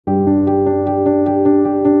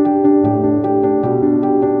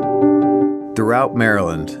Throughout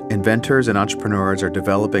Maryland, inventors and entrepreneurs are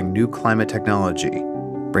developing new climate technology,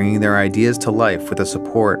 bringing their ideas to life with the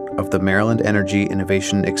support of the Maryland Energy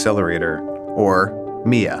Innovation Accelerator, or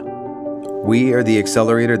MEIA. We are the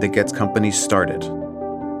accelerator that gets companies started,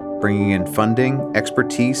 bringing in funding,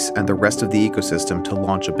 expertise, and the rest of the ecosystem to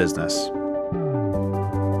launch a business.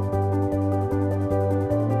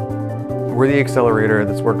 We're the accelerator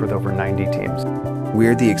that's worked with over 90 teams.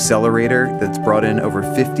 We're the accelerator that's brought in over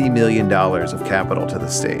 $50 million of capital to the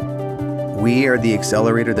state. We are the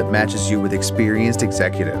accelerator that matches you with experienced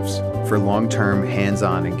executives for long-term,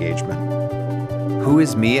 hands-on engagement. Who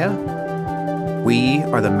is MEIA? We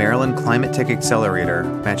are the Maryland Climate Tech Accelerator,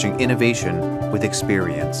 matching innovation with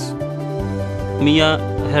experience. MEIA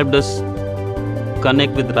helped us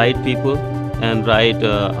connect with the right people and right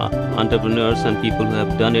entrepreneurs and people who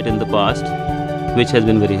have done it in the past, which has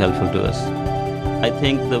been very helpful to us. I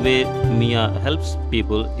think the way MEIA helps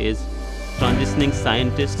people is transitioning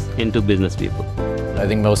scientists into business people. I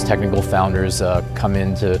think most technical founders come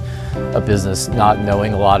into a business not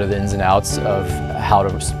knowing a lot of the ins and outs of how to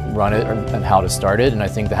run it and how to start it, and I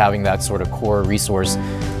think that having that sort of core resource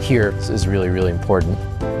here is really, really important.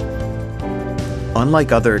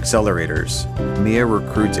 Unlike other accelerators, MEIA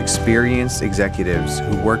recruits experienced executives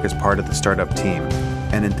who work as part of the startup team,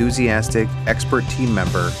 an enthusiastic, expert team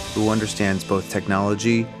member who understands both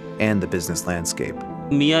technology and the business landscape.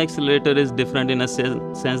 MEIA Accelerator is different in a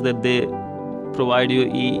sense that they provide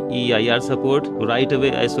you EIR support right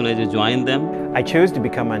away as soon as you join them. I chose to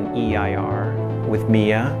become an EIR with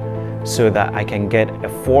MEIA so that I can get a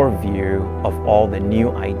foreview of all the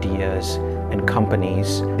new ideas and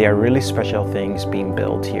companies. There are really special things being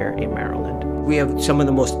built here in Maryland. We have some of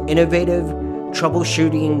the most innovative,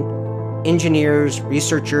 troubleshooting engineers,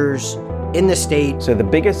 researchers in the state. So the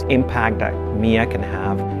biggest impact that MEIA can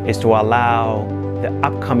have is to allow the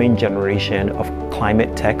upcoming generation of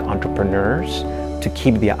climate tech entrepreneurs to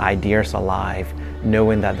keep their ideas alive,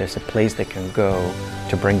 knowing that there's a place they can go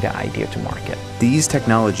to bring their idea to market. These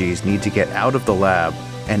technologies need to get out of the lab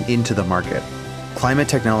and into the market. Climate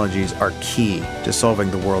technologies are key to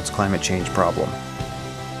solving the world's climate change problem.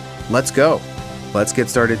 Let's go. Let's get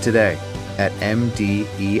started today at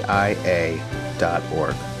mdeia.org.